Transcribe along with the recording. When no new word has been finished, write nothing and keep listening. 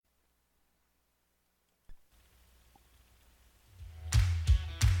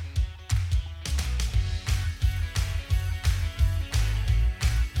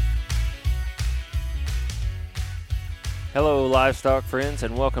Hello, livestock friends,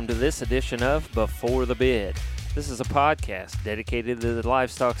 and welcome to this edition of Before the Bid. This is a podcast dedicated to the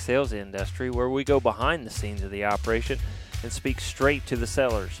livestock sales industry where we go behind the scenes of the operation and speak straight to the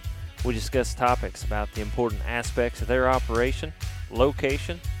sellers. We discuss topics about the important aspects of their operation,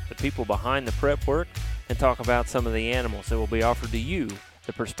 location, the people behind the prep work, and talk about some of the animals that will be offered to you,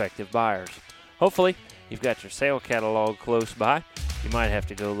 the prospective buyers. Hopefully, you've got your sale catalog close by. You might have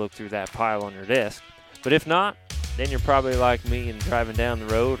to go look through that pile on your desk. But if not, then you're probably like me and driving down the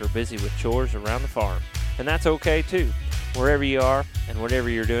road or busy with chores around the farm. And that's okay too. Wherever you are and whatever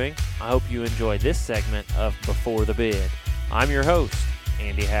you're doing, I hope you enjoy this segment of Before the Bid. I'm your host,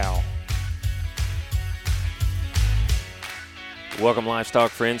 Andy Howell. Welcome,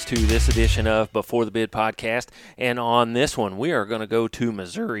 livestock friends, to this edition of Before the Bid podcast. And on this one, we are going to go to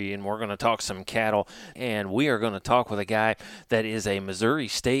Missouri, and we're going to talk some cattle. And we are going to talk with a guy that is a Missouri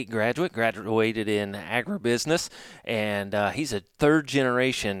State graduated in agribusiness, and he's a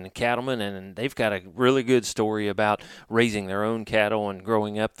third-generation cattleman, and they've got a really good story about raising their own cattle and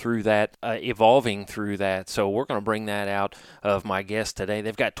growing up through that, evolving through that. So we're going to bring that out of my guest today.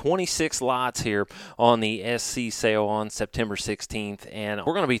 They've got 26 lots here on the SC sale on September 16th. And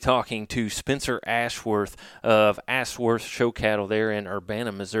we're going to be talking to Spencer Ashworth of Ashworth Show Cattle there in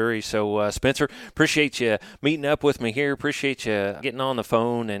Urbana, Missouri. So, Spencer, appreciate you meeting up with me here. Appreciate you getting on the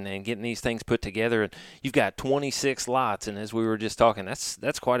phone and getting these things put together. And you've got 26 lots, and as we were just talking,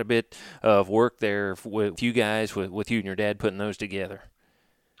 that's quite a bit of work there with you guys, with you and your dad putting those together.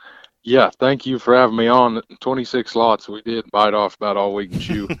 Yeah, thank you for having me on. 26 lots. We did bite off about all we can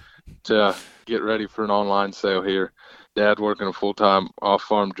chew to get ready for an online sale here. Dad working a full-time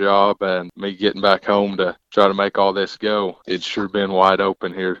off-farm job and me getting back home to try to make all this go. It's sure been wide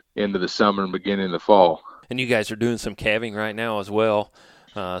open here into the summer and beginning of the fall. And you guys are doing some calving right now as well,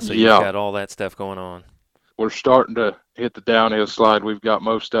 so Yeah. You've got all that stuff going on. We're starting to hit the downhill slide. We've got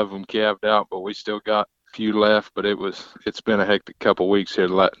most of them calved out, but we still got a few left. But it's been a hectic couple weeks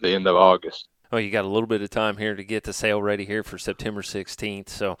here at the end of August. Well, you got a little bit of time here to get the sale ready here for September 16th.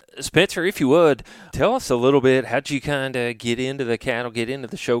 So, Spencer, if you would, tell us a little bit, how'd you kind of get into the cattle, get into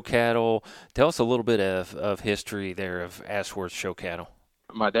the show cattle? Tell us a little bit of history there of Ashworth Show Cattle.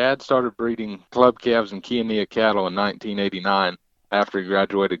 My dad started breeding club calves and Kiania cattle in 1989 after he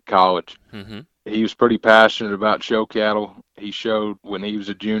graduated college. Mm-hmm. He was pretty passionate about show cattle. He showed when he was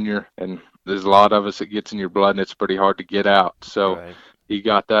a junior, and there's a lot of us that gets in your blood, and it's pretty hard to get out. So. Right. He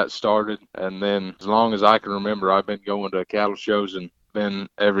got that started, and then as long as I can remember, I've been going to cattle shows and been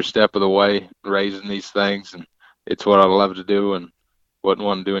every step of the way raising these things, and it's what I love to do and wouldn't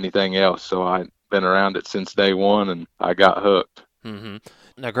want to do anything else. So I've been around it since day one, and I got hooked. Mm-hmm.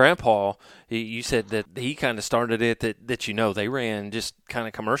 Now, Grandpa, you said that he kind of started it, that they ran just kind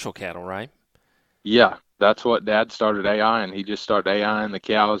of commercial cattle, right? Yeah, that's what Dad started AI, and he just started AI in the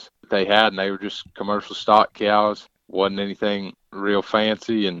cows that they had, and they were just commercial stock cows. Wasn't anything real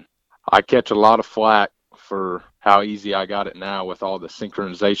fancy, and I catch a lot of flack for how easy I got it now with all the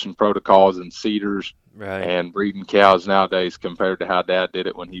synchronization protocols and seeders and breeding cows nowadays compared to how Dad did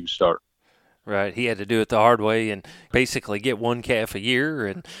it when he was starting. Right, he had to do it the hard way and basically get one calf a year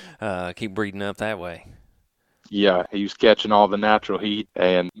and keep breeding up that way. Yeah, he was catching all the natural heat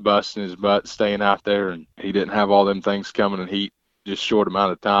and busting his butt staying out there, and he didn't have all them things coming in heat just short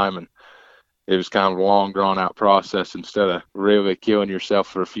amount of time, and it was kind of a long, drawn-out process instead of really killing yourself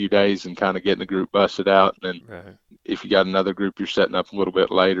for a few days and kind of getting the group busted out. And then if you got another group you're setting up a little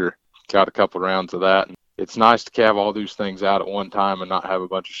bit later, got a couple rounds of that. And it's nice to calve all these things out at one time and not have a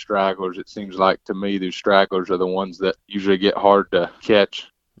bunch of stragglers. It seems like to me these stragglers are the ones that usually get hard to catch,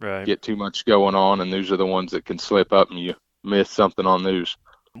 get too much going on, and those are the ones that can slip up and you miss something on those.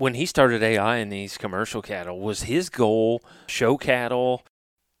 When he started AI in these commercial cattle, was his goal show cattle?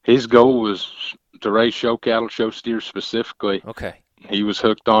 His goal was to raise show cattle, show steers specifically. Okay. He was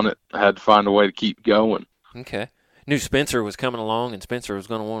hooked on it, had to find a way to keep going. Okay. Knew Spencer was coming along, and Spencer was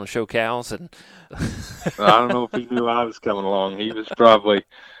going to want to show cows. And I don't know if he knew I was coming along. He was probably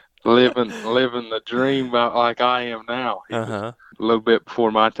living the dream like I am now. He was a little bit before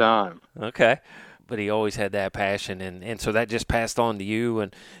my time. Okay. But he always had that passion, and so that just passed on to you.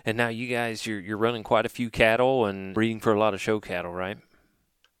 And now you guys, you're running quite a few cattle and breeding for a lot of show cattle, right?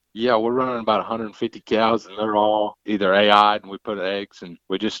 Yeah, we're running about 150 cows, and they're all either AI'd, and we put eggs, and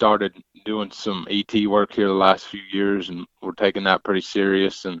we just started doing some ET work here the last few years, and we're taking that pretty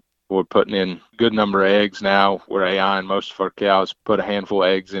serious, and we're putting in a good number of eggs now. We're AI'ing most of our cows, put a handful of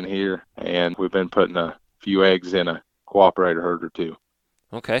eggs in here, and we've been putting a few eggs in a cooperator herd or two.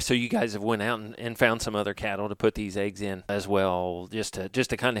 Okay, so you guys have went out and found some other cattle to put these eggs in as well, just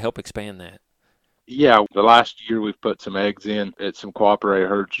to kind of help expand that. Yeah, the last year we've put some eggs in at some cooperative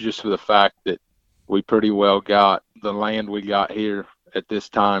herds just for the fact that we pretty well got the land we got here at this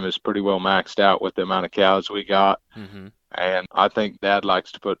time is pretty well maxed out with the amount of cows we got. Mm-hmm. And I think Dad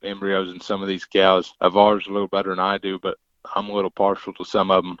likes to put embryos in some of these cows of ours a little better than I do, but I'm a little partial to some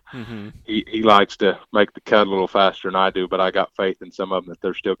of them. Mm-hmm. He likes to make the cut a little faster than I do, but I got faith in some of them that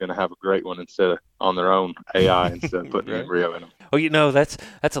they're still going to have a great one instead of on their own AI instead of putting Right. an embryo in them. Well, that's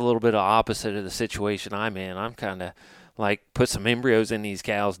a little bit of opposite of the situation I'm in. I'm kind of like put some embryos in these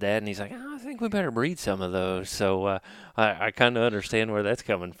cows, Dad, and he's like, I think we better breed some of those. So I kind of understand where that's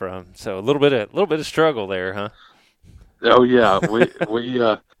coming from. So a little bit of struggle there, huh? Oh yeah,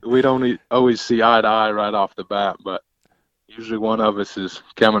 we don't always see eye to eye right off the bat, but usually one of us is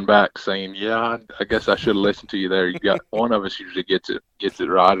coming back saying, "Yeah, I guess I should have listened to you there." You got one of us usually gets it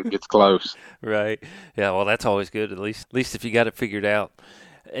right or gets close. Right. Yeah. Well, that's always good. At least if you got it figured out.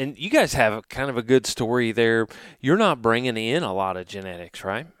 And you guys have kind of a good story there. You're not bringing in a lot of genetics,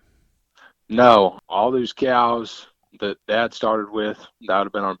 right? No, all these cows that Dad started with, that would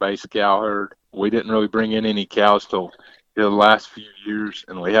have been our base cow herd. We didn't really bring in any cows till the last few years,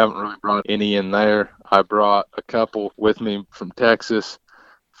 and we haven't really brought any in there. I brought a couple with me from Texas,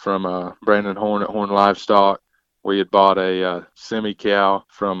 from Brandon Horn at Horn Livestock. We had bought a semi cow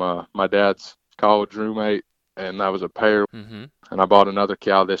from my dad's college roommate, and that was a pair. Mm-hmm. And I bought another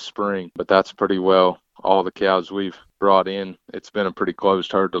cow this spring, but that's pretty well all the cows we've brought in. It's been a pretty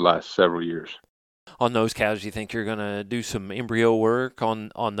closed herd the last several years. On those cows, you think you're going to do some embryo work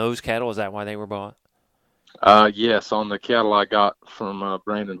on those cattle? Is that why they were bought? Yes, on the cattle I got from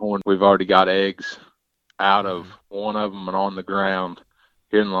Brandon Horn, we've already got eggs out of one of them and on the ground.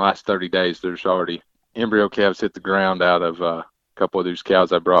 Here in the last 30 days, there's already embryo calves hit the ground out of a couple of these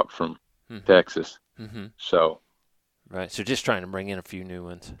cows I brought from Texas. Mm-hmm. So, right. So just trying to bring in a few new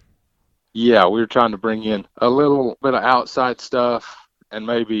ones. yeah, we were trying to bring in a little bit of outside stuff and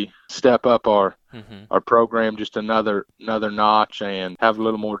maybe step up our program just another notch and have a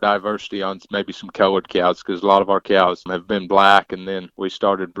little more diversity on maybe some colored cows, because a lot of our cows have been black, and then we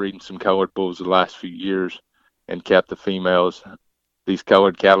started breeding some colored bulls the last few years and kept the females. These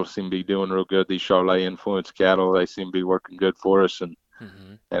colored cattle seem to be doing real good. These Charolais influenced cattle, they seem to be working good for us and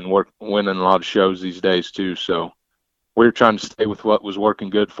winning a lot of shows these days too. So we're trying to stay with what was working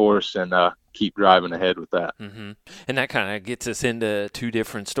good for us and keep driving ahead with that. Mm-hmm. And that kind of gets us into two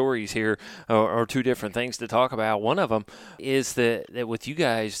different stories here, or two different things to talk about. One of them is that with you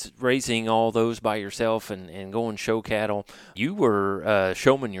guys raising all those by yourself and going show cattle, you were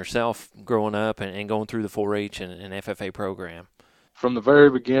showman yourself growing up and going through the 4-H and FFA program. From the very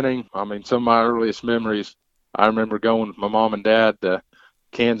beginning, I mean, some of my earliest memories, I remember going with my mom and dad to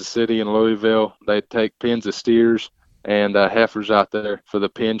Kansas City and Louisville. They'd take pens of steers and heifers out there for the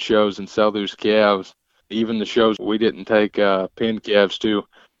pen shows and sell those calves. Even the shows we didn't take pen calves to,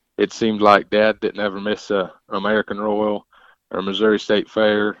 it seemed like Dad didn't ever miss a American Royal or Missouri State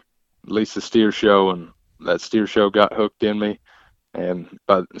Fair, at least the steer show, and that steer show got hooked in me.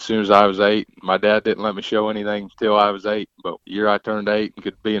 But as soon as I was 8, my dad didn't let me show anything until I was 8. But the year I turned 8 and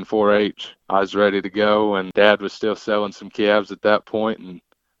could be in 4-H, I was ready to go, and Dad was still selling some calves at that point, and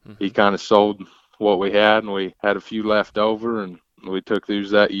he kind of sold what we had, and we had a few left over, and we took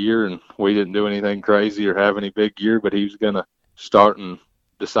these that year, and we didn't do anything crazy or have any big year, but he was going to start and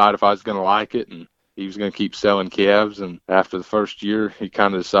decide if I was going to like it, and he was going to keep selling calves. And after the first year, he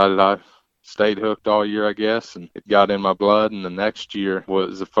kind of decided I stayed hooked all year, I guess, and it got in my blood. And the next year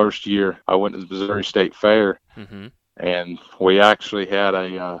was the first year I went to the Missouri State Fair, and we actually had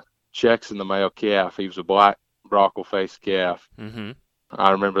a checks in the mail calf. He was a black brockle-faced calf.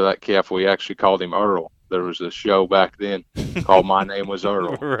 I remember that calf, we actually called him Earl. There was a show back then called My Name Was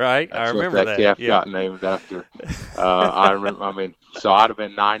Earl. Right, That's I remember what that. calf got named after. I remember, I mean, so I'd have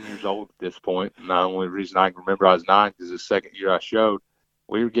been 9 years old at this point. And the only reason I can remember I was 9 because the second year I showed,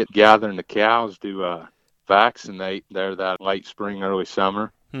 we were gathering the cows to vaccinate there that late spring, early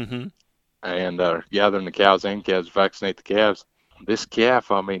summer. And gathering the cows and calves, vaccinate the calves. This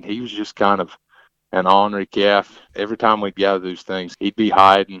calf, I mean, he was just kind of an ornery calf. Every time we'd gather those things, he'd be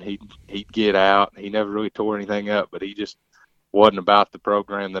hiding, he'd get out. He never really tore anything up, but he just wasn't about the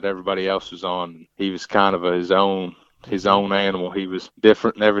program that everybody else was on. He was kind of his own animal. He was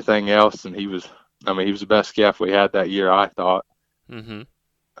different than everything else, and he was the best calf we had that year, I thought.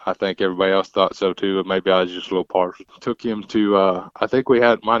 I think everybody else thought so too, but maybe I was just a little partial. Took him to I think we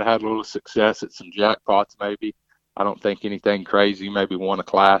might have had a little success at some jackpots maybe. I don't think anything crazy, maybe won a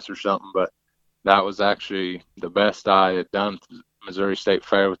class or something, but that was actually the best I had done at the Missouri State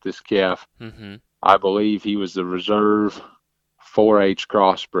Fair with this calf. I believe he was the reserve 4-H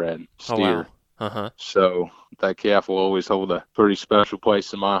crossbred steer. Uh-huh. So that calf will always hold a pretty special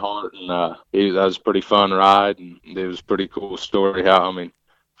place in my heart. And that was a pretty fun ride, and it was a pretty cool story. How I mean,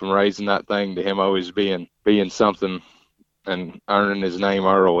 from raising that thing to him always being something and earning his name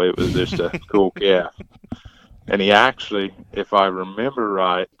Earl, it was just a cool calf. And he actually, if I remember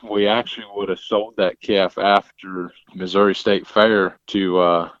right, we actually would have sold that calf after Missouri State Fair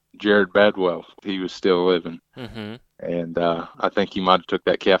to Jared Bedwell. He was still living. Mm-hmm. And I think he might have took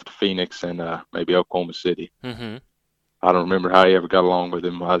that calf to Phoenix and maybe Oklahoma City. Mm-hmm. I don't remember how he ever got along with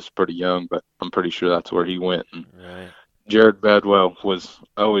him. I was pretty young, but I'm pretty sure that's where he went. And Right. Jared Bedwell was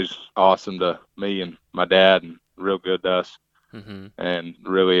always awesome to me and my dad, and real good to us, Mm-hmm. and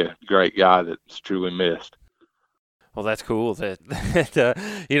really a great guy that's truly missed. Well, that's cool.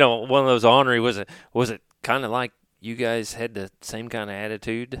 That you know, one of those ornery was it kind of like you guys had the same kind of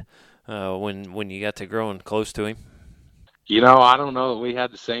attitude when you got to growing close to him? I don't know that we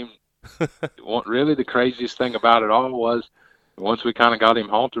had the same. Really, the craziest thing about it all was once we kind of got him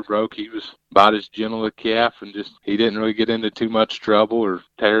halter broke, he was about as gentle a calf, and just he didn't really get into too much trouble or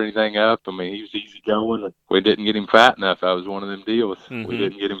tear anything up. I mean, he was easy going, and we didn't get him fat enough. That was one of them deals. Mm-hmm. We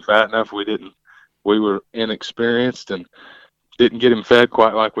didn't get him fat enough. We were inexperienced and didn't get him fed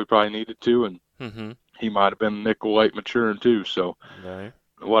quite like we probably needed to, and Mm-hmm. he might have been nickel weight maturing too. So Right.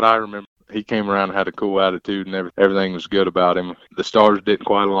 what I remember, he came around and had a cool attitude, and everything was good about him. The stars didn't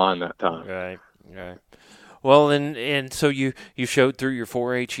quite align that time. Right. Right. Well, and so you showed through your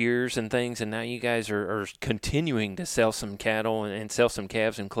 4-H years and things, and now you guys are continuing to sell some cattle and sell some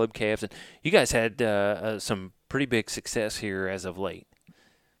calves and club calves, and you guys had some pretty big success here as of late.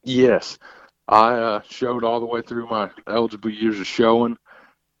 Yes, I showed all the way through my eligible years of showing,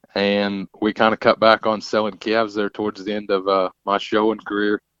 and we kind of cut back on selling calves there towards the end of my showing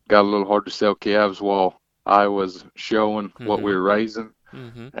career. Got a little hard to sell calves while I was showing what we were raising.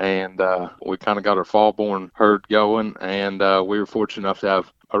 Mm-hmm. And we kind of got our fall-born herd going, and we were fortunate enough to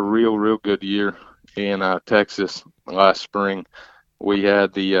have a real good year in Texas last spring. We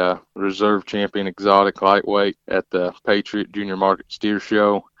had the reserve champion exotic lightweight at the Patriot Junior Market Steer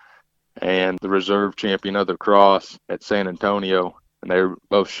Show, and the reserve champion of the cross at San Antonio, and they were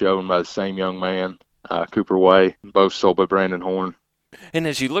both shown by the same young man, Cooper Way, both sold by Brandon Horn. And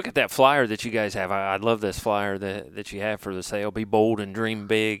as you look at that flyer that you guys have, I love this flyer that you have for the sale. Be bold and dream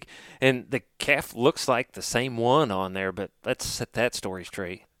big. And the calf looks like the same one on there, but let's set that story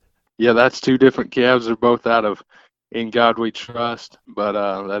straight. Yeah, that's two different calves. They're both out of In God We Trust, but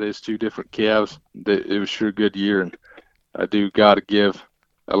that is two different calves. It was sure a good year, and I do got to give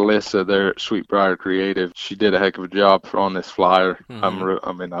Alyssa there at Sweetbriar Creative. She did a heck of a job on this flyer.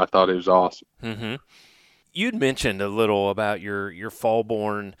 Mm-hmm. I thought it was awesome. Mm-hmm. You'd mentioned a little about your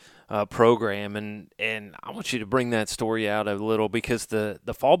fall-born program, and I want you to bring that story out a little because the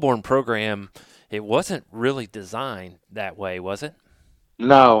fall-born program, it wasn't really designed that way, was it?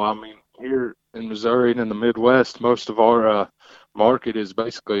 No, I mean, here in Missouri and in the Midwest, most of our market is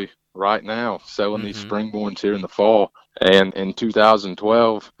basically right now selling these springborns here in the fall. And in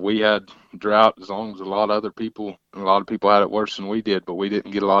 2012, we had drought as long as a lot of people had it worse than we did, but we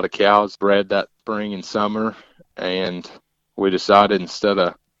didn't get a lot of cows bred that spring and summer. And we decided instead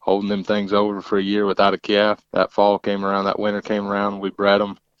of holding them things over for a year without a calf, that winter came around, we bred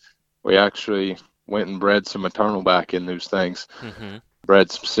them. We actually went and bred some maternal back in those things. Mm-hmm.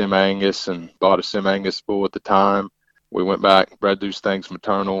 Bred some Sim Angus and bought a Sim Angus bull at the time. We went back, bred those things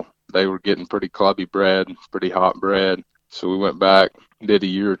maternal. They were getting pretty clubby bred, pretty hot bred. So we went back, did a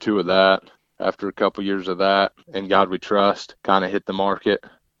year or two of that. After a couple years of that, In God We Trust kind of hit the market.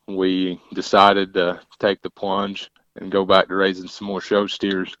 We decided to take the plunge and go back to raising some more show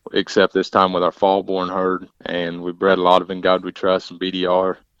steers, except this time with our fall-born herd. And we bred a lot of In God We Trust and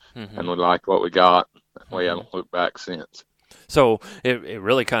BDR, and we liked what we got. We haven't looked back since. So it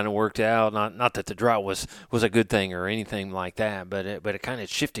really kind of worked out. Not that the drought was a good thing or anything like that, but it kind of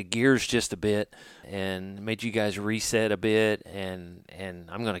shifted gears just a bit and made you guys reset a bit. And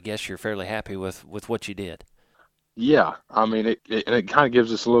I'm going to guess you're fairly happy with what you did. Yeah, I mean, it kind of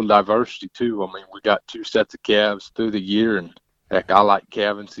gives us a little diversity too. I mean, we got two sets of calves through the year, and heck, I like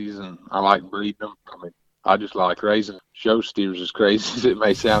calving season. I like breeding them. I mean, I just like raising show steers, as crazy as it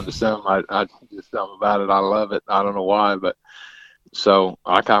may sound to some. I just something about it. I love it. I don't know why, but so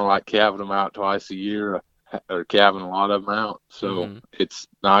I kind of like calving them out twice a year, or calving a lot of them out. So it's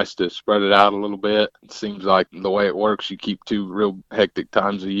nice to spread it out a little bit. It seems like the way it works, you keep two real hectic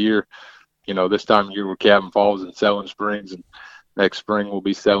times a year. This time of year we're calving falls and selling springs, and next spring we'll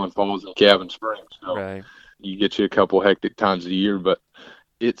be selling falls and calving springs. So Right. You get you a couple hectic times a year, but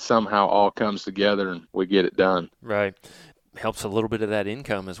it somehow all comes together and we get it done. Right. helps a little bit of that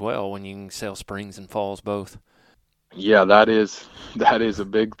income as well when you can sell springs and falls both. Yeah, that is a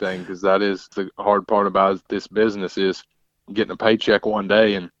big thing, because that is the hard part about this business, is getting a paycheck one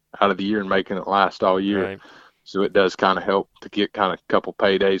day and out of the year and making it last all year. Right. So it does kind of help to get kind of a couple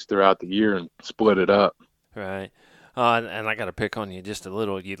paydays throughout the year and split it up. Right. And I got to pick on you just a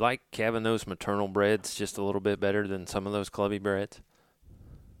little. You like having those maternal breads just a little bit better than some of those clubby breads?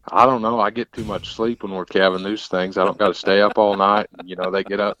 I don't know. I get too much sleep when we're calving these things. I don't got to stay up all night. They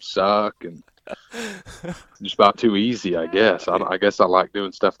get up, suck, and it's just about too easy, I guess. I guess I like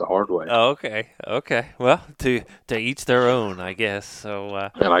doing stuff the hard way. Oh, okay. Okay. Well, to each their own, I guess. So,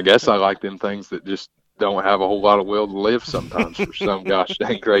 And I guess I like them things that just don't have a whole lot of will to live sometimes for some gosh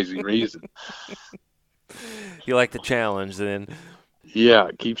dang crazy reason. you like the challenge then. Yeah,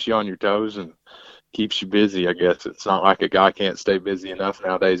 it keeps you on your toes and keeps you busy, I guess. It's not like a guy can't stay busy enough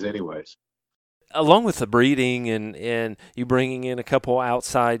nowadays anyways. Along with the breeding and you bringing in a couple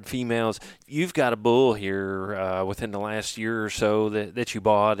outside females, you've got a bull here within the last year or so that you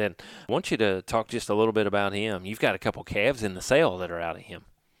bought, and I want you to talk just a little bit about him. You've got a couple calves in the sale that are out of him.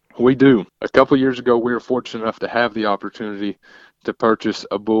 We do. A couple years ago, we were fortunate enough to have the opportunity to purchase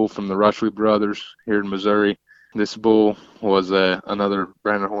a bull from the Rushley brothers here in Missouri. This bull was another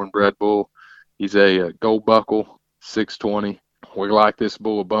Brandon Horn bred bull. He's a gold buckle, 620. We like this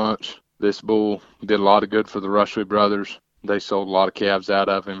bull a bunch. This bull did a lot of good for the Rushley brothers. They sold a lot of calves out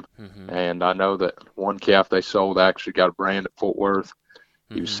of him. Mm-hmm. And I know that one calf they sold actually got a brand at Fort Worth.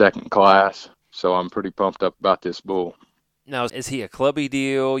 He was Mm-hmm. second class. So I'm pretty pumped up about this bull. Now, is he a clubby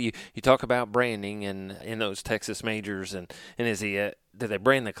deal? You talk about branding and in those Texas majors, and is he do they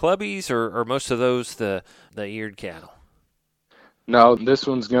brand the clubbies or most of those the eared cattle? No, this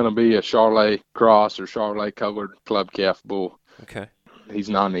one's going to be a Charolais cross or Charolais colored club calf bull. Okay. He's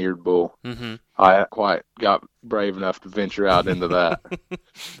not an eared bull. Mm-hmm. I quite got brave enough to venture out into that.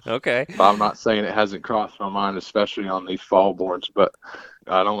 Okay. But I'm not saying it hasn't crossed my mind, especially on these fall borns, but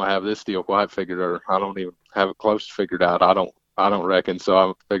I don't have this deal quite figured out. I don't even have it close to figured out. I don't reckon. So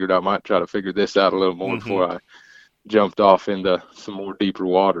I figured I might try to figure this out a little more before I jumped off into some more deeper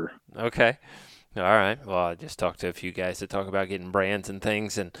water. Okay. All right. Well, I just talked to a few guys that talk about getting brands and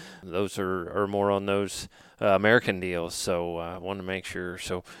things, and those are more on those American deals. So I wanted to make sure.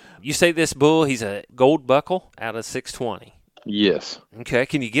 So you say this bull, he's a gold buckle out of 620. Yes. Okay.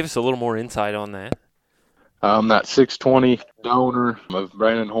 Can you give us a little more insight on that? That 620 donor of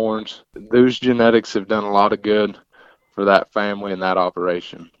Brandon Horns, those genetics have done a lot of good for that family and that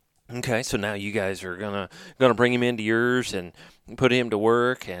operation. Okay, so now you guys are gonna bring him into yours and put him to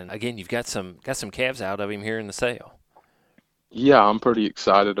work, and again, you've got some calves out of him here in the sale. Yeah, I'm pretty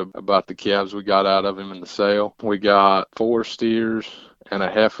excited about the calves we got out of him in the sale. We got 4 steers and a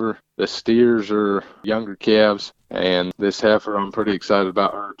heifer. The steers are younger calves, and this heifer, I'm pretty excited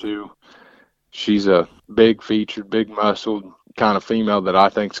about her too. She's a big featured, big muscled kind of female that I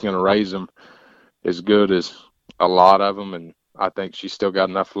think is going to raise them as good as a lot of them, and I think she's still got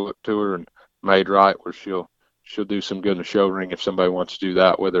enough look to her and made right where she'll do some good in the show ring if somebody wants to do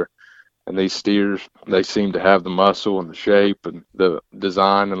that with her. And these steers, they seem to have the muscle and the shape and the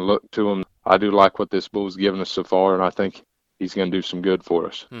design and look to them. I do like what this bull's given us so far, and I think he's going to do some good for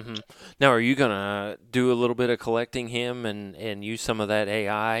us. Mm-hmm. Now, are you going to do a little bit of collecting him and use some of that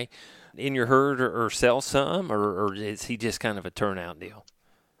AI in your herd or sell some, or is he just kind of a turnout deal?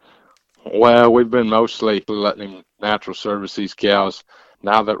 Well, we've been mostly letting him natural service these cows.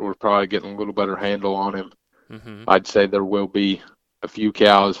 Now that we're probably getting a little better handle on him, Mm-hmm. I'd say there will be a few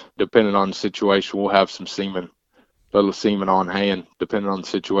cows, depending on the situation. We'll have some little semen on hand, depending on the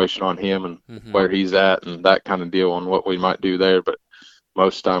situation on him and where he's at and that kind of deal on what we might do there. But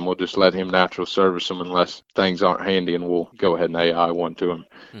most of the time, we'll just let him natural service them unless things aren't handy, and we'll go ahead and AI one to him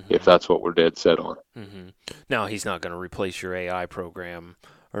if that's what we're dead set on. Mm-hmm. Now, he's not going to replace your AI program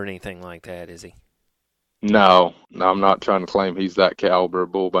or anything like that, is he? No, I'm not trying to claim he's that caliber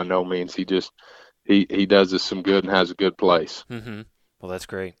of bull by no means. He just he does us some good and has a good place. Mm-hmm. Well, that's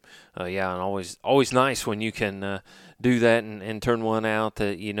great. Yeah, and always nice when you can do that and turn one out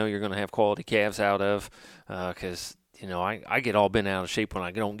that you know you're going to have quality calves out of, because I get all bent out of shape when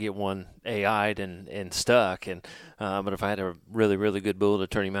I don't get one AI'd and stuck. And but if I had a really, really good bull to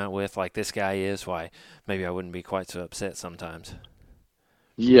turn him out with, like this guy is, why maybe I wouldn't be quite so upset sometimes.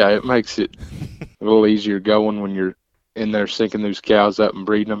 Yeah, it makes it a little easier going when you're in there syncing those cows up and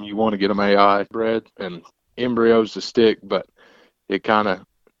breeding them. You want to get them AI bred and embryos to stick, but it kind of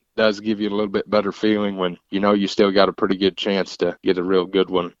does give you a little bit better feeling when you know you still got a pretty good chance to get a real good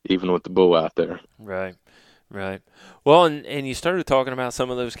one, even with the bull out there. Right. Right. Well, and you started talking about some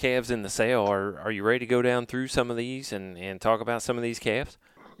of those calves in the sale. Are you ready to go down through some of these and talk about some of these calves?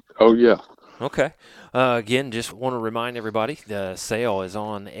 Oh yeah. Okay. Again, just want to remind everybody the sale is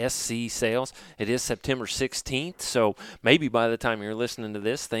on SC Sales. It is September 16th, so maybe by the time you're listening to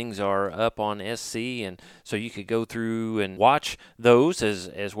this, things are up on SC, and so you could go through and watch those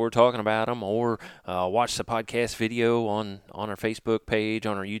as we're talking about them, or watch the podcast video on our Facebook page,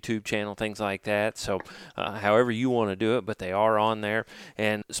 on our YouTube channel, things like that. So however you want to do it, but they are on there.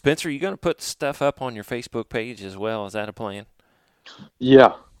 And Spencer, you going to put stuff up on your Facebook page as well? Is that a plan?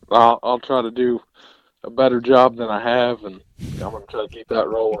 Yeah. I'll try to do a better job than I have, and I'm gonna try to keep that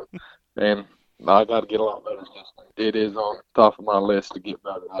rolling. And I got to get a lot better. It is on top of my list to get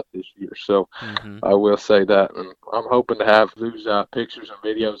better at this year. So I will say that, and I'm hoping to have those pictures and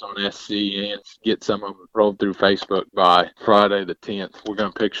videos on SC and get some of them rolled through Facebook by Friday the 10th. We're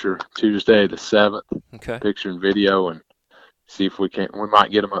gonna picture Tuesday the 7th. Okay. Picture and video, and see if we can. We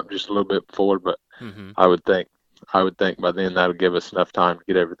might get them up just a little bit before, but I would think by then that'll give us enough time to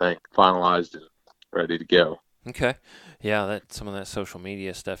get everything finalized and ready to go. Okay. Yeah, some of that social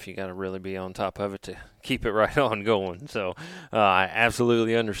media stuff, you got to really be on top of it to keep it right on going. So I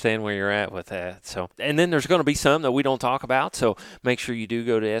absolutely understand where you're at with that. So, and then there's going to be some that we don't talk about. So make sure you do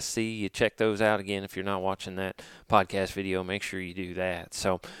go to SC. You check those out again. If you're not watching that podcast video, make sure you do that.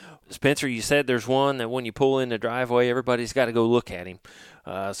 So Spencer, you said there's one that when you pull in the driveway, everybody's got to go look at him.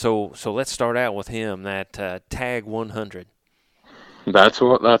 So let's start out with him, that Tag 100. That's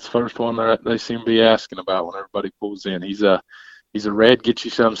the first one that they seem to be asking about when everybody pulls in. He's a red get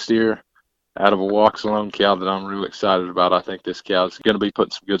you some steer out of a walks alone cow that I'm really excited about. I think this cow is going to be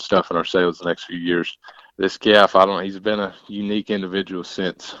putting some good stuff in our sales the next few years. This calf, he's been a unique individual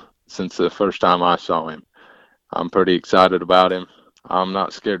since the first time I saw him. I'm pretty excited about him. I'm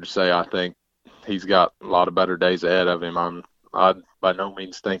not scared to say I think he's got a lot of better days ahead of him. I by no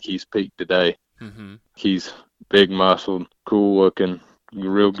means think he's peaked today. He's big muscled, cool looking,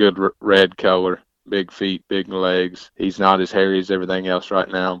 real good red color, big feet, big legs. He's not as hairy as everything else right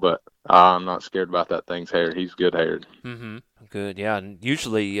now, but I'm not scared about that thing's hair. He's good haired. Good, yeah. And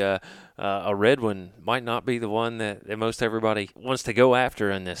usually a red one might not be the one that most everybody wants to go after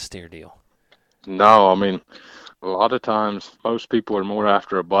in this steer deal. No, I mean, a lot of times most people are more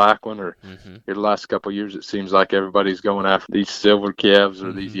after a black one, or in the last couple of years it seems like everybody's going after these silver calves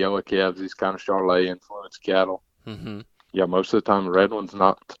or these yellow calves, these kind of Charolais influenced cattle. Yeah, most of the time the red one's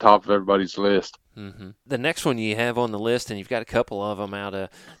not at the top of everybody's list. The next one you have on the list, and you've got a couple of them out of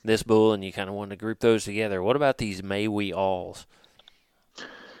this bull, and you kind of wanted to group those together. What about these Maywee Alls?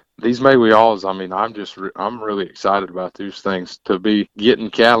 These Maywee Alls, I mean, I'm really excited about these things. To be getting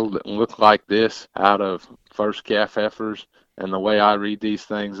cattle that look like this out of first calf heifers, and the way I read these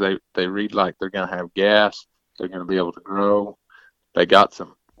things, they read like they're going to have gas, they're going to be able to grow. They got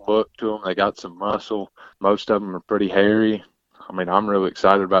some look to them, they got some muscle. Most of them are pretty hairy. I mean, I'm really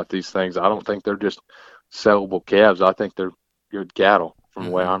excited about these things. I don't think they're just sellable calves. I think they're good cattle from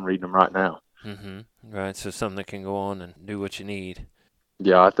the way I'm reading them right now. Right, so something that can go on and do what you need.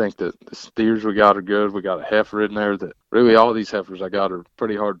 Yeah, I think that the steers we got are good. We got a heifer in there that really all these heifers I got are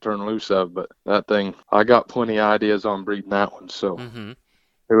pretty hard to turn loose of, but that thing, I got plenty of ideas on breeding that one. So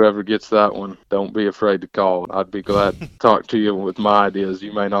whoever gets that one, don't be afraid to call. I'd be glad to talk to you with my ideas.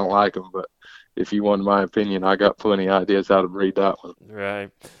 You may not like them, but if you want my opinion, I got plenty of ideas how to breed that one. Right.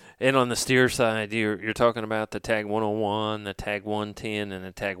 And on the steer side, you're talking about the Tag 101, the Tag 110, and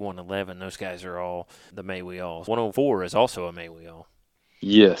the Tag 111. Those guys are all the Maywee Alls. 104 is also a Maywee All.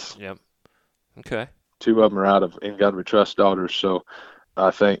 Yes. Yep. Okay. Two of them are out of Ingadwe Trust Daughters, so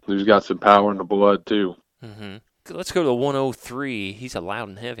I think he's got some power in the blood too. Let's go to 103. He's a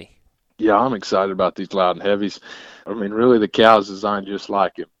Loudon Heavy. Yeah, I'm excited about these Loudon Heavies. I mean, really, the cow's designed just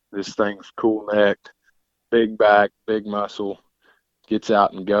like him. This thing's cool-necked, big back, big muscle, gets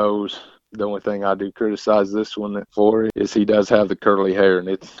out and goes. The only thing I do criticize this one for is he does have the curly hair, and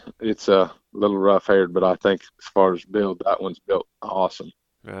it's a little rough-haired, but I think as far as build, that one's built awesome.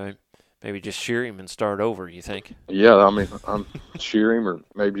 Right. Maybe just shear him and start over, you think? Yeah, I mean, I'm shear him or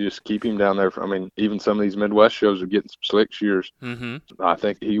maybe just keep him down there. I mean, even some of these Midwest shows are getting some slick shears. I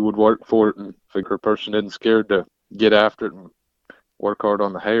think he would work for it, and if a person isn't scared to get after it and work hard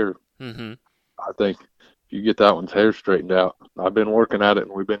on the hair, I think if you get that one's hair straightened out, I've been working at it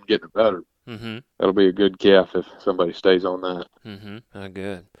and we've been getting it better. That'll be a good calf if somebody stays on that.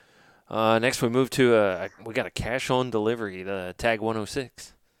 Good. Next we move to we got a cash on delivery, the Tag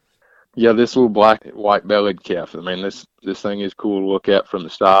 106. Yeah, this little black white bellied calf. I mean, this thing is cool to look at from the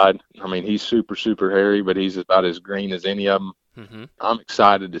side. I mean, he's super hairy, but he's about as green as any of them. Mm-hmm. I'm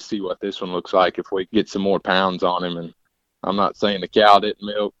excited to see what this one looks like if we get some more pounds on him. And I'm not saying the cow didn't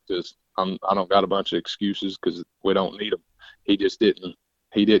milk because I don't got a bunch of excuses because we don't need him. He just didn't.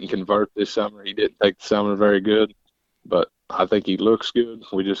 He didn't convert this summer. He didn't take the summer very good, but I think he looks good.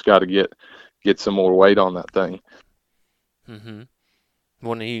 We just got to get some more weight on that thing. Mm-hmm.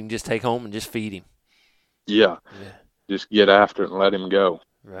 One that you can just take home and just feed him. Yeah. Just get after it and let him go.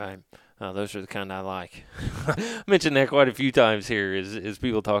 Right. Those are the kind I like. I mentioned that quite a few times here as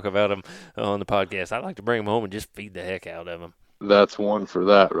people talk about them on the podcast. I like to bring them home and just feed the heck out of them. That's one for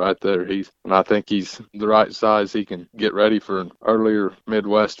that right there. And I think he's the right size. He can get ready for an earlier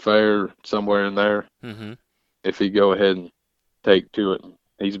Midwest fair somewhere in there. Mm-hmm. If he go ahead and take to it.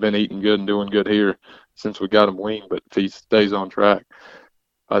 He's been eating good and doing good here since we got him weaned, but if he stays on track,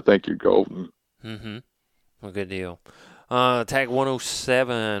 I think you're golden. Mm-hmm. Well, good deal. Tag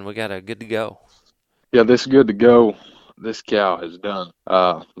 107, we got a good to go. Yeah, this good to go. This cow has done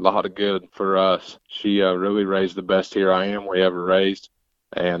a lot of good for us. She really raised the best here I am we ever raised,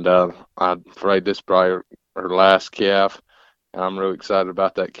 and I'm afraid this is probably her last calf. And I'm really excited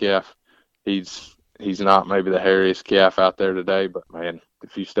about that calf. He's not maybe the hairiest calf out there today, but man,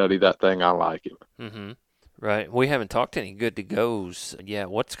 if you study that thing, I like him. Mm-hmm. Right. We haven't talked to any good to goes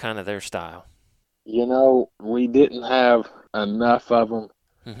yet. What's kind of their style? You know, we didn't have enough of them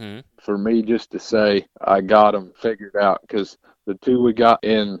for me just to say I got them figured out, because the two we got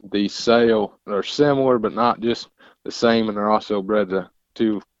in the sale are similar, but not just the same, and they're also bred to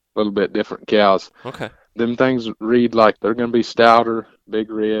two little bit different cows. Okay. Them things read like they're going to be stouter,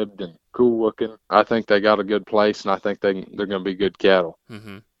 big ribbed, and cool looking. I think they got a good place, and I think they're going to be good cattle.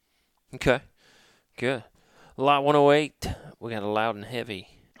 Mm-hmm. Okay. Good. Lot 108, we got a Loud and Heavy.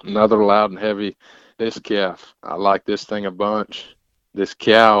 Another Loud and Heavy. This calf, I like this thing a bunch. This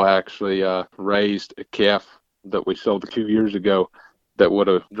cow actually raised a calf that we sold 2 years ago that would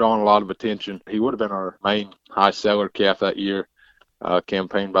have drawn a lot of attention. He would have been our main high seller calf that year,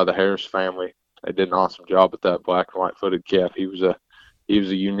 campaigned by the Harris family. They did an awesome job with that black and white footed calf. He was a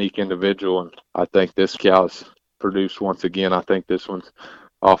unique individual, and I think this cow's produced once again. I think this one's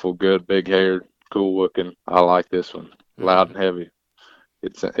awful good, big haired, cool looking. I like this one. Loud and Heavy.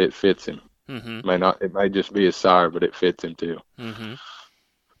 It fits him. Mm-hmm. It may just be his sire, but it fits him too. Mm-hmm.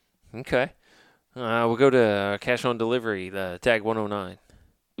 Okay. We'll go to cash on delivery, the tag 109.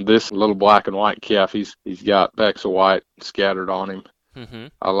 This little black and white calf, he's got specks of white scattered on him. Mm-hmm.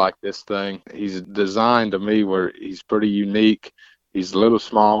 I like this thing. He's designed to me where he's pretty unique. He's a little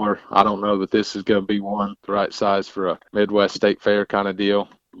smaller. I don't know that this is going to be the right size for a Midwest State Fair kind of deal,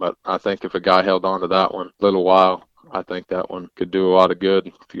 but I think if a guy held on to that one a little while, I think that one could do a lot of good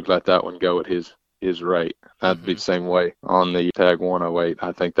if you let that one go at his rate. That'd be the same way on the tag 108.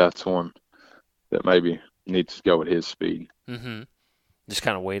 I think that's one that maybe needs to go at his speed. Mm-hmm. Just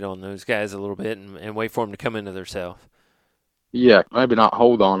kind of wait on those guys a little bit and wait for them to come into their self. Yeah, maybe not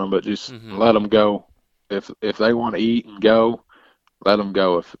hold on them, but just let them go. If they want to eat and go, let them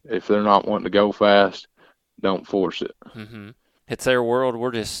go. If they're not wanting to go fast, don't force it. Mm-hmm. It's their world.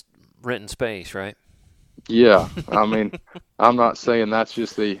 We're just renting space, right? Yeah, I mean, I'm not saying that's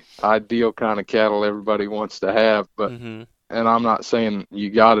just the ideal kind of cattle everybody wants to have, but and I'm not saying you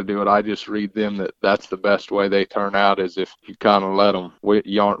got to do it. I just read them that's the best way they turn out is if you kind of let them.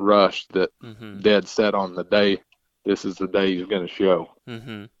 You aren't rushed, that dead set on the day. This is the day he's going to show.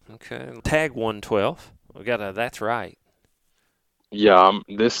 Okay. Tag 112. We got a That's Right. Yeah,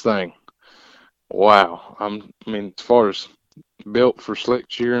 this thing. Wow. I mean, as far as built for slick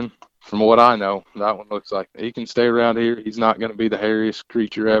shearing, from what I know, that one looks like he can stay around here. He's not going to be the hairiest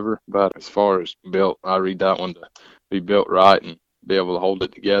creature ever, but as far as built, I read that one to be built right and be able to hold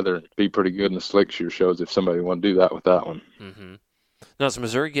it together and be pretty good in the slick shear shows if somebody want to do that with that one. Now, is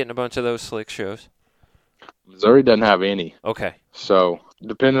Missouri getting a bunch of those slick shows? Missouri doesn't have any. Okay. So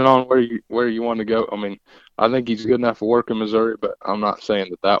depending on where you want to go, I mean, I think he's good enough for work in Missouri, but I'm not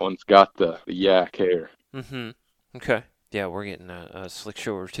saying that one's got the yak hair. Okay. Yeah, we're getting a slick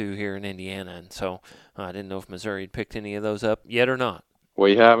show or two here in Indiana, and so I didn't know if Missouri had picked any of those up yet or not.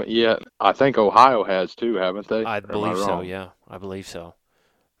 We haven't yet. I think Ohio has too, haven't they? I believe so, yeah. I believe so.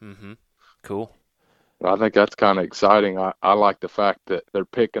 Cool. I think that's kind of exciting. I like the fact that they're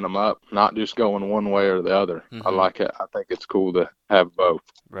picking them up, not just going one way or the other. I like it. I think it's cool to have both.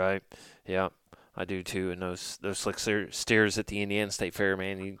 Right. Yeah, I do too. And those slick steers at the Indiana State Fair,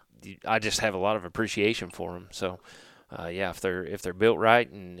 man, I just have a lot of appreciation for them. So, yeah, if they're built right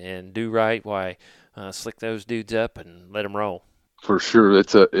and do right, why slick those dudes up and let them roll. For sure,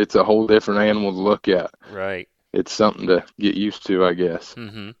 it's a whole different animal to look at. Right. It's something to get used to, I guess.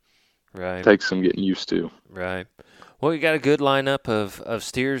 Right. Takes some getting used to. Right. Well, you got a good lineup of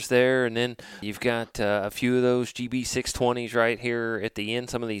steers there, and then you've got a few of those GB 620s right here at the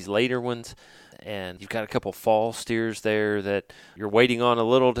end, some of these later ones, and you've got a couple fall steers there that you're waiting on a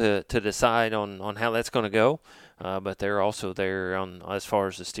little to decide on how that's going to go, but they're also there on as far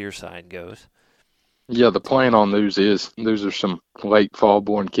as the steer side goes. Yeah, the plan on those are some late fall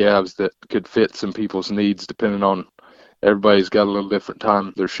born calves that could fit some people's needs depending on everybody's got a little different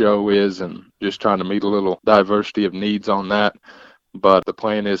time their show is and just trying to meet a little diversity of needs on that. But the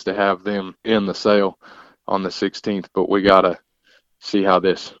plan is to have them in the sale on the 16th, but we got to see how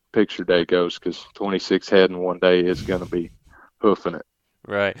this picture day goes because 26 head in one day is going to be hoofing it.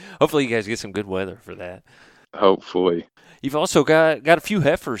 Right. Hopefully you guys get some good weather for that. Hopefully. You've also got a few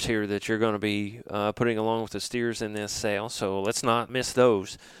heifers here that you're going to be putting along with the steers in this sale, so let's not miss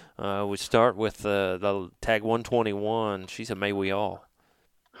those. We start with the tag 121. She's a May We All.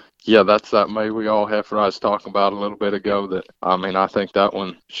 Yeah, that's that May We All heifer I was talking about a little bit ago. I think that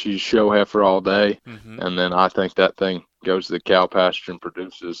one, she's show heifer all day, and then I think that thing goes to the cow pasture and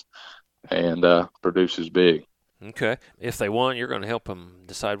produces big. Okay. If they want, you're going to help them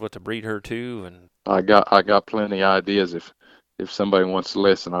decide what to breed her to, and I got plenty of ideas if somebody wants to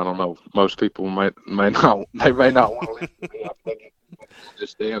listen. I don't know. Most people may not want to listen to me. I'm thinking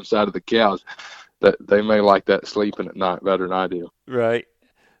this damn side of the cows that they may like that sleeping at night better than I do. Right.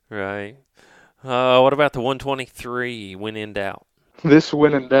 What about the 123 when in doubt? This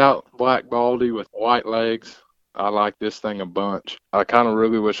when in doubt, black baldy with white legs. I like this thing a bunch. I kind of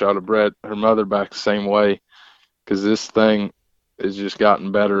really wish I'd have bred her mother back the same way because this thing has just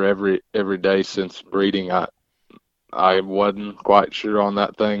gotten better every day since breeding. I wasn't quite sure on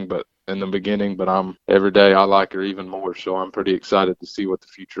that thing, but in the beginning, but every day I like her even more. So I'm pretty excited to see what the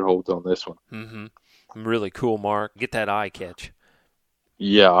future holds on this one. Mm-hmm. Really cool, Mark. Get that eye catch.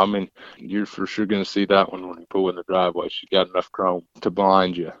 Yeah, you're for sure going to see that one when you pull in the driveway. She got enough chrome to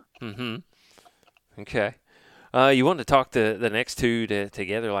blind you. Mm-hmm. Okay. You want to talk the next two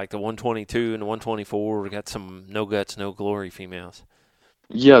together, like the 122 and the 124. We got some no guts, no glory females.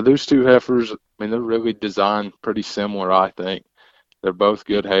 Yeah, those two heifers, they're really designed pretty similar, I think. They're both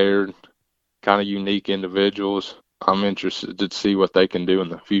good haired, kind of unique individuals. I'm interested to see what they can do in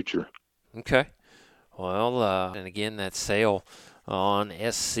the future. Okay. Well, and again, that sale on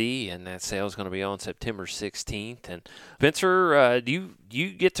SC, and that sale is going to be on September 16th. And Spencer, do you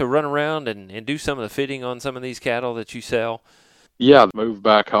get to run around and do some of the fitting on some of these cattle that you sell? Yeah, moved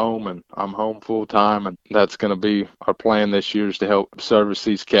back home, and I'm home full time, and that's going to be our plan this year is to help service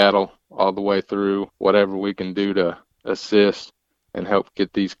these cattle all the way through, whatever we can do to assist and help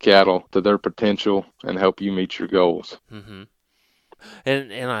get these cattle to their potential and help you meet your goals. Mm-hmm.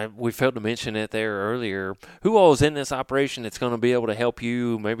 And we failed to mention it there earlier. Who all is in this operation that's going to be able to help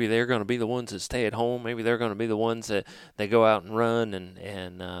you? Maybe they're going to be the ones that stay at home. Maybe they're going to be the ones that go out and run,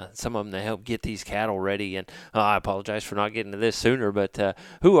 and some of them that help get these cattle ready. And I apologize for not getting to this sooner, but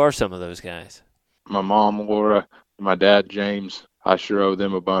who are some of those guys? My mom, Laura, my dad, James, I sure owe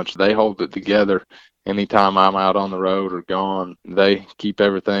them a bunch. They hold it together. Anytime I'm out on the road or gone, they keep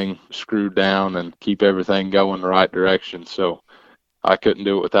everything screwed down and keep everything going the right direction. So I couldn't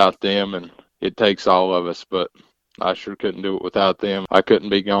do it without them, and it takes all of us, but I sure couldn't do it without them. I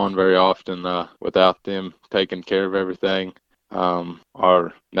couldn't be gone very often without them taking care of everything.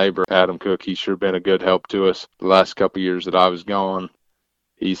 Our neighbor, Adam Cook, he's sure been a good help to us the last couple of years that I was gone.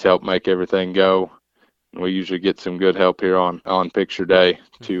 He's helped make everything go. We usually get some good help here on picture day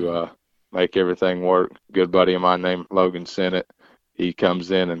to make everything work. Good buddy of mine named Logan Sennett, he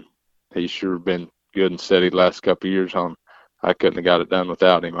comes in, and he's sure been good and steady the last couple of years on. I couldn't have got it done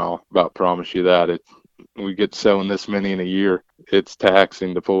without him. I'll about promise you that. We get selling this many in a year. It's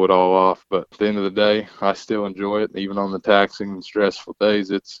taxing to pull it all off, but at the end of the day, I still enjoy it. Even on the taxing and stressful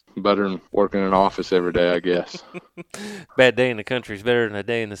days, it's better than working in an office every day, I guess. Bad day in the country is better than a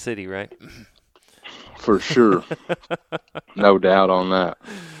day in the city, right? For sure. No doubt on that.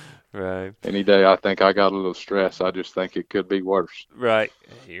 Right. Any day I think I got a little stress, I just think it could be worse. Right.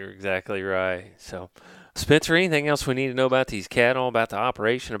 You're exactly right. So, Spencer, anything else we need to know about these cattle, about the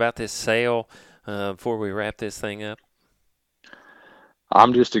operation, about this sale before we wrap this thing up?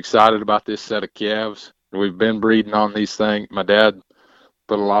 I'm just excited about this set of calves. We've been breeding on these things. My dad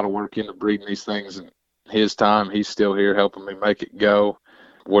put a lot of work into breeding these things in his time. He's still here helping me make it go.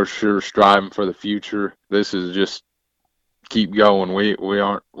 We're sure striving for the future. This is just keep going. We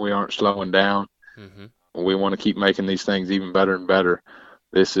aren't slowing down. Mm-hmm. We want to keep making these things even better and better.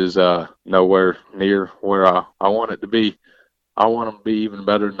 This is nowhere near where I want it to be. I want them to be even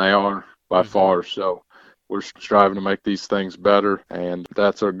better than they are by far. So we're striving to make these things better, and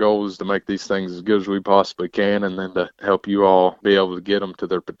that's our goal, is to make these things as good as we possibly can, and then to help you all be able to get them to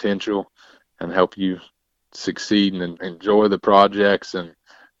their potential and help you succeed and enjoy the projects and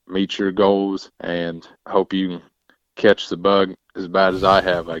meet your goals, and hope you can catch the bug as bad as I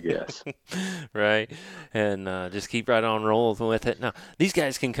have, I guess. Right, and just keep right on rolling with it. Now, these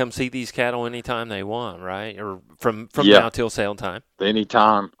guys can come see these cattle anytime they want, right? Or from now till sale time?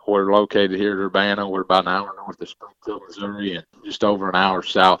 Anytime. We're located here in Urbana. We're about an hour north of Springfield, Missouri, and just over an hour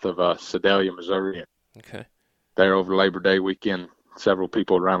south of Sedalia, Missouri. Okay. There over Labor Day weekend, several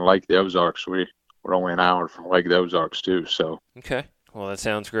people around Lake the Ozarks. We're only an hour from Lake the Ozarks, too. So. Okay. Well, that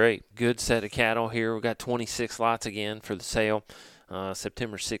sounds great. Good set of cattle here. We've got 26 lots again for the sale,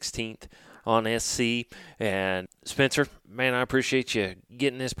 September 16th on SC. And Spencer, man, I appreciate you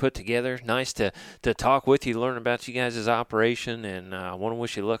getting this put together. Nice to talk with you, learn about you guys' operation, and I want to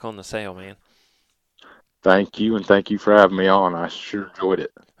wish you luck on the sale, man. Thank you, and thank you for having me on. I sure enjoyed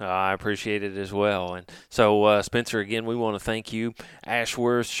it. I appreciate it as well. And so, Spencer, again, we want to thank you.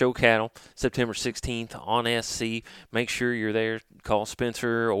 Ashworth Show Cattle, September 16th on SC. Make sure you're there. Call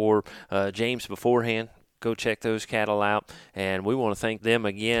Spencer or James beforehand. Go check those cattle out. And we want to thank them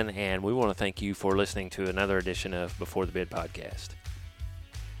again, and we want to thank you for listening to another edition of Before the Bid podcast.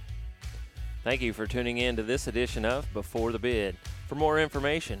 Thank you for tuning in to this edition of Before the Bid. For more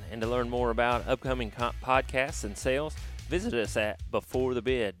information and to learn more about upcoming podcasts and sales, visit us at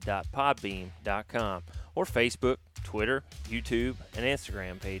beforethebid.podbean.com or Facebook, Twitter, YouTube, and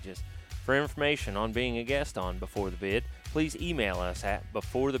Instagram pages. For information on being a guest on Before the Bid, please email us at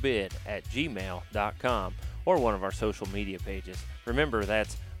beforethebid@gmail.com or one of our social media pages. Remember,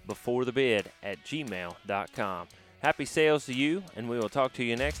 that's beforethebid@gmail.com. Happy sales to you, and we will talk to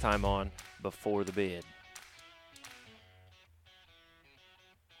you next time on Before the Bid.